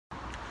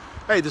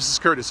Hey, this is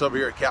Curtis over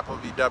here at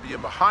CAPOVW,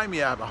 and behind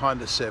me I have a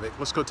Honda Civic.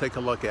 Let's go take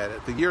a look at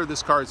it. The year of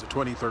this car is a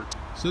 2013.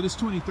 So this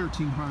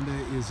 2013 Honda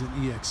is an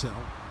EXL.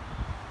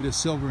 It is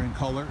silver in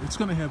color. It's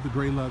going to have the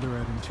gray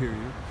leatherette interior.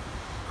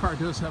 The car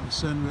does have a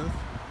sunroof.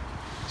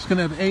 It's going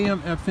to have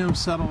AM, FM,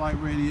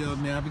 satellite radio,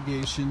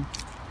 navigation.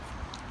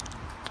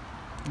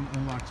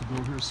 Unlock the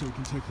door here so we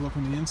can take a look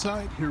on the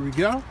inside. Here we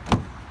go.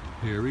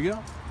 Here we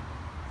go.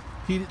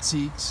 Heated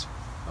seats.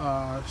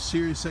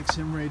 Sirius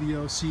XM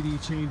radio, CD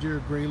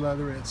changer, gray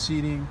leatherette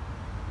seating.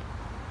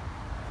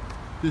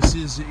 This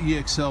is the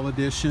EXL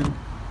edition.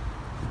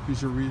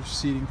 Here's your rear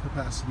seating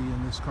capacity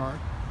in this car.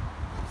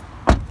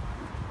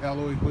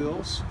 Alloy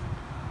wheels.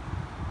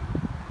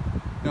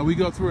 Now we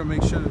go through and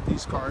make sure that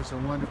these cars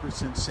are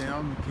 100%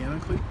 sound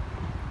mechanically.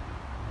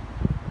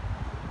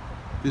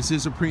 This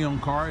is a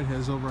pre-owned car. It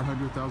has over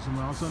 100,000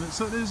 miles on it,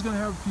 so it is going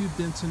to have a few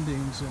dents and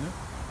dings in it.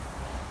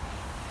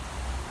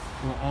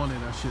 Or on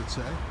it, I should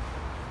say.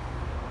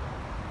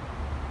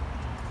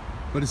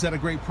 But it's at a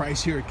great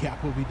price here at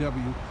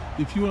CAPOVW.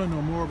 If you want to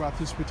know more about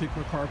this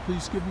particular car,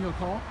 please give me a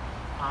call.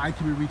 I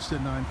can be reached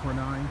at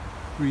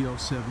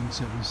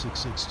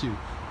 949-307-7662.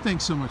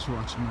 Thanks so much for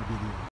watching my video.